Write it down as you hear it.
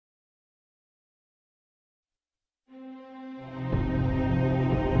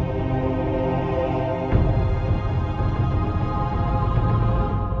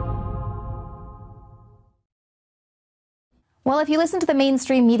Well, if you listen to the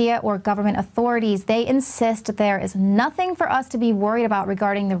mainstream media or government authorities, they insist there is nothing for us to be worried about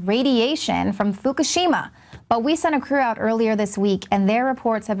regarding the radiation from Fukushima. But we sent a crew out earlier this week, and their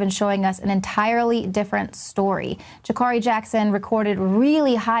reports have been showing us an entirely different story. Jakari Jackson recorded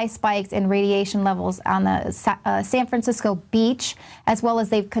really high spikes in radiation levels on the San Francisco beach, as well as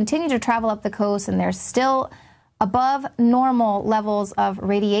they've continued to travel up the coast, and there's still above normal levels of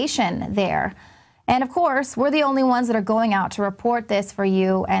radiation there. And of course, we're the only ones that are going out to report this for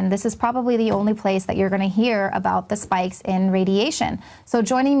you, and this is probably the only place that you're going to hear about the spikes in radiation. So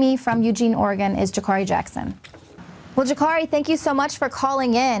joining me from Eugene, Oregon is Jakari Jackson. Well, Jakari, thank you so much for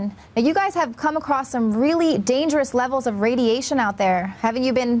calling in. Now, you guys have come across some really dangerous levels of radiation out there. Haven't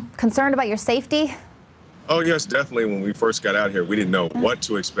you been concerned about your safety? Oh, yes, definitely. When we first got out here, we didn't know what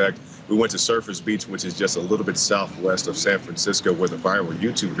to expect. We went to Surfers Beach, which is just a little bit southwest of San Francisco, where the viral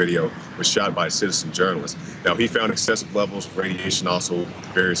YouTube video was shot by a citizen journalist. Now, he found excessive levels of radiation. Also,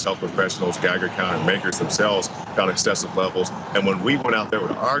 various health professionals, Geiger counter makers themselves found excessive levels. And when we went out there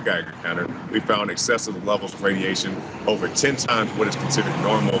with our Geiger counter, we found excessive levels of radiation over 10 times what is considered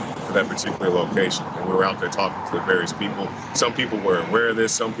normal for that particular location. And we were out there talking to the various people. Some people were aware of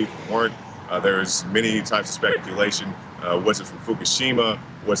this, some people weren't. There's many types of speculation. Was it from Fukushima?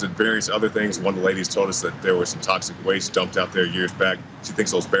 Was it various other things? One of the ladies told us that there was some toxic waste dumped out there years back. She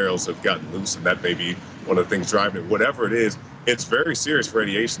thinks those barrels have gotten loose, and that may be one of the things driving it. Whatever it is, it's very serious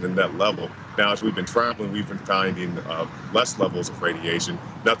radiation in that level. Now, as we've been traveling, we've been finding less levels of radiation,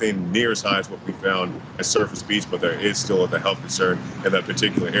 nothing near as high as what we found at Surfers Beach, but there is still a health concern in that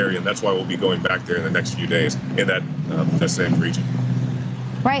particular area, and that's why we'll be going back there in the next few days in that same region.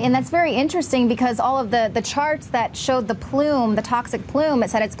 Right, and that's very interesting because all of the charts that showed the plume, the toxic plume, it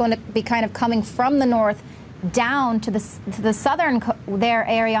said it's going to be kind of coming from the north down to the southern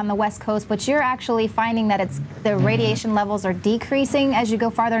area on the west coast, but you're actually finding that the radiation levels are decreasing as you go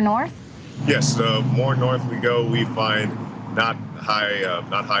farther north? Yes, the more north we go, we find not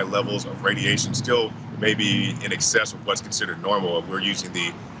high levels of radiation, still maybe in excess of what's considered normal. We're using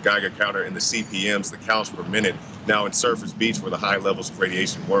the Geiger counter and the CPMs, the counts per minute. Now in Surfers Beach, where the high levels of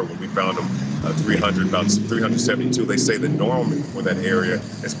radiation were, when we found them about 372, they say the norm for that area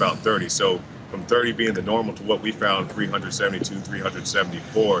is about 30. So from 30 being the normal to what we found, 372,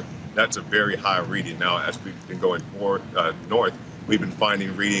 374, that's a very high reading. Now, as we've been going north, we've been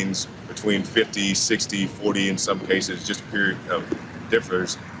finding readings between 50, 60, 40 in some cases, just period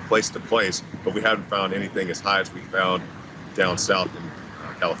differs place to place, but we haven't found anything as high as we found down south in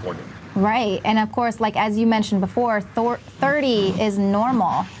California. Right, and of course, like as you mentioned before, 30 is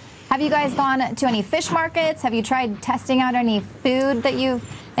normal. Have you guys gone to any fish markets? Have you tried testing out any food that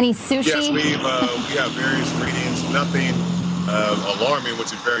any sushi? Yes, we have various readings, nothing alarming,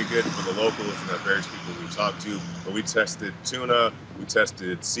 which is very good for the locals and the various people we talked to. But we tested tuna, we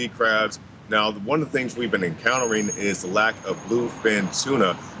tested sea crabs. Now, one of the things we've been encountering is the lack of bluefin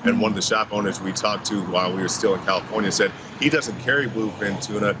tuna. And one of the shop owners we talked to while we were still in California said he doesn't carry bluefin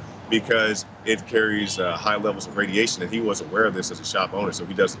tuna because it carries high levels of radiation, and he was aware of this as a shop owner, so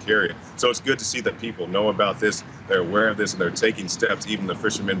he doesn't carry it. So it's good to see that people know about this, they're aware of this, and they're taking steps. Even the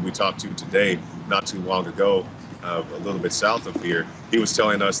fisherman we talked to today, not too long ago, a little bit south of here, he was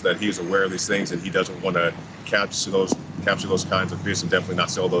telling us that he's aware of these things and he doesn't want to capture those kinds of fish and definitely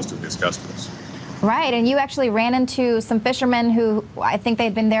not sell those to his customers. Right, and you actually ran into some fishermen who I think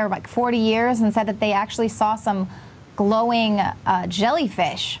they'd been there like 40 years and said that they actually saw some glowing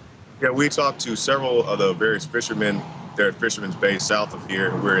jellyfish. Yeah, we talked to several of the various fishermen there at Fisherman's Bay south of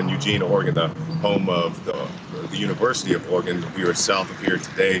here. We're in Eugene, Oregon, the home of the University of Oregon. We were south of here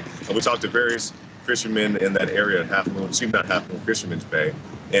today, and we talked to various fishermen in that area at Half Moon Fisherman's Bay,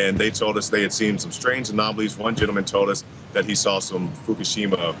 and they told us they had seen some strange anomalies. One gentleman told us that he saw some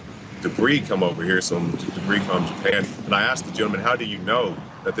Fukushima debris come over here, some debris from Japan. And I asked the gentleman, how do you know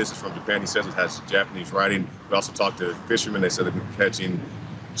that this is from Japan? He says it has Japanese writing. We also talked to fishermen. They said they've been catching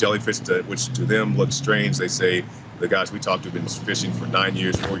jellyfish, which to them looks strange. They say the guys we talked to have been fishing for 9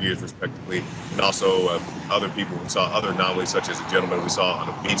 years, 4 years respectively. And also other people who saw other anomalies, such as a gentleman we saw on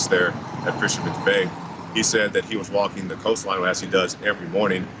a beach there at Fisherman's Bay. He said that he was walking the coastline as he does every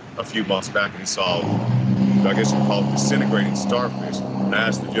morning a few months back, and he saw, I guess you would call it, disintegrating starfish. And I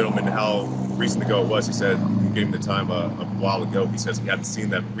asked the gentleman how recent ago it was. He said he gave him the time a while ago. He says he hadn't seen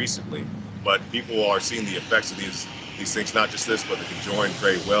that recently, but people are seeing the effects of these things, not just this, but the conjoined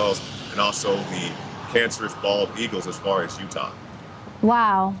gray whales and also the cancerous bald eagles as far as Utah.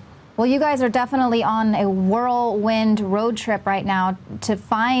 Wow. Well, you guys are definitely on a whirlwind road trip right now to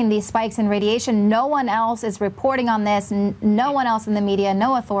find these spikes in radiation. No one else is reporting on this. No one else in the media,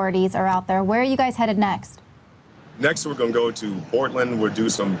 no authorities are out there. Where are you guys headed next? Next, we're going to go to Portland. We'll do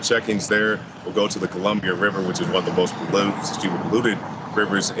some checkings there. We'll go to the Columbia River, which is one of the most polluted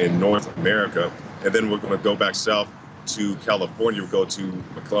rivers in North America. And then we're going to go back south to California. We'll go to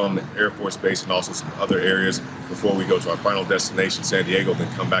McClellan Air Force Base and also some other areas before we go to our final destination, San Diego,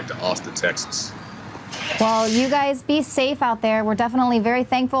 then come back to Austin, Texas. Well, you guys be safe out there. We're definitely very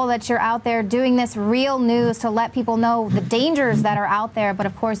thankful that you're out there doing this real news to let people know the dangers that are out there. But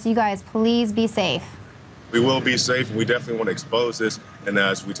of course, you guys, please be safe. We will be safe, and we definitely want to expose this. And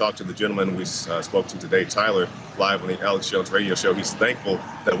as we talked to the gentleman we spoke to today, Tyler, live on the Alex Jones radio show, he's thankful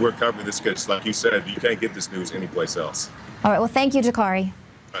that we're covering this because, like you said, you can't get this news anyplace else. All right. Well, thank you, Jakari. All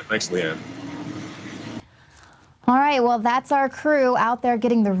right, thanks, Leanne. All right. Well, that's our crew out there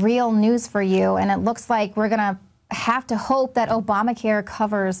getting the real news for you. And it looks like we're going to have to hope that Obamacare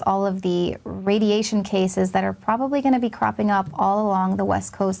covers all of the radiation cases that are probably going to be cropping up all along the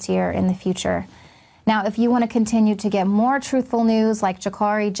West Coast here in the future. Now, if you want to continue to get more truthful news like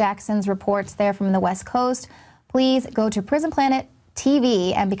Jakari Jackson's reports there from the West Coast, please go to Prison Planet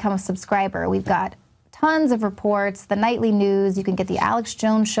TV and become a subscriber. We've got tons of reports, the nightly news. You can get the Alex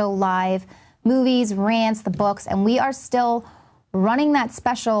Jones Show live, movies, rants, the books, and we are still running that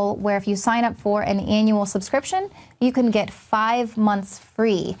special where if you sign up for an annual subscription, you can get 5 months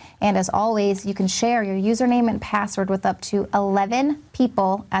free. And as always, you can share your username and password with up to 11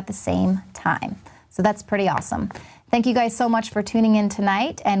 people at the same time. So that's pretty awesome. Thank you guys so much for tuning in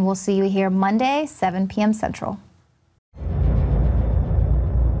tonight, and we'll see you here Monday, 7 p.m. Central.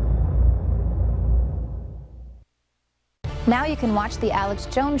 Now you can watch the Alex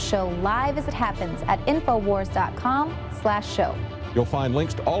Jones Show live as it happens at Infowars.com/show. You'll find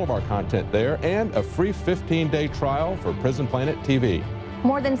links to all of our content there and a free 15-day trial for Prison Planet TV.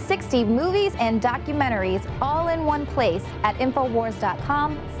 More than 60 movies and documentaries all in one place at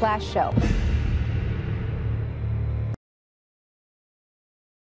Infowars.com/show.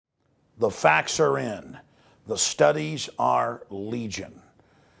 The facts are in. The studies are legion.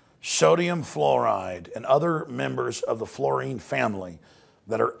 Sodium fluoride and other members of the fluorine family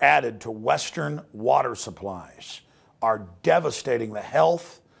that are added to Western water supplies are devastating the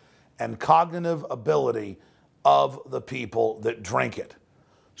health and cognitive ability of the people that drink it.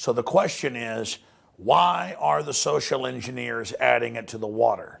 So the question is, why are the social engineers adding it to the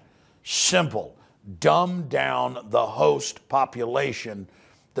water? Simple. Dumb down the host population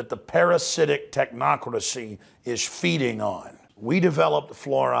that the parasitic technocracy is feeding on. We developed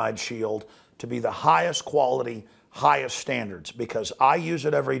Fluoride Shield to be the highest quality, highest standards because I use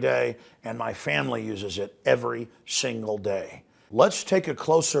it every day and my family uses it every single day. Let's take a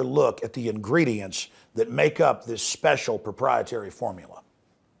closer look at the ingredients that make up this special proprietary formula.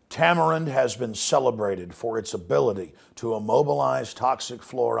 Tamarind has been celebrated for its ability to immobilize toxic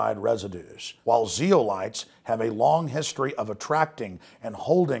fluoride residues, while zeolites have a long history of attracting and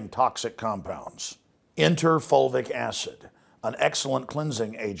holding toxic compounds. Enter fulvic acid, an excellent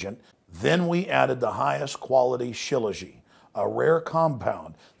cleansing agent. Then we added the highest quality shilajit, a rare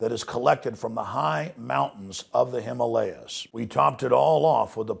compound that is collected from the high mountains of the Himalayas. We topped it all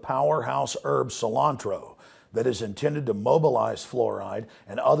off with the powerhouse herb cilantro, that is intended to mobilize fluoride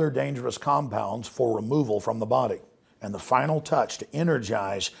and other dangerous compounds for removal from the body. And the final touch to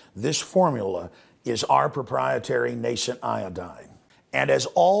energize this formula is our proprietary nascent iodine. And as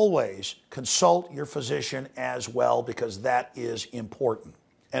always, consult your physician as well because that is important.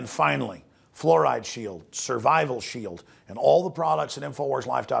 And finally, Fluoride Shield, Survival Shield, and all the products at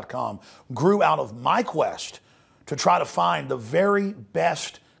InfoWarsLife.com grew out of my quest to try to find the very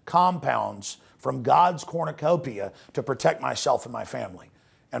best compounds from God's cornucopia to protect myself and my family.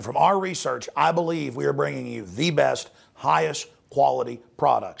 And from our research, I believe we are bringing you the best, highest quality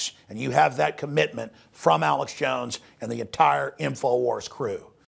products. And you have that commitment from Alex Jones and the entire InfoWars crew.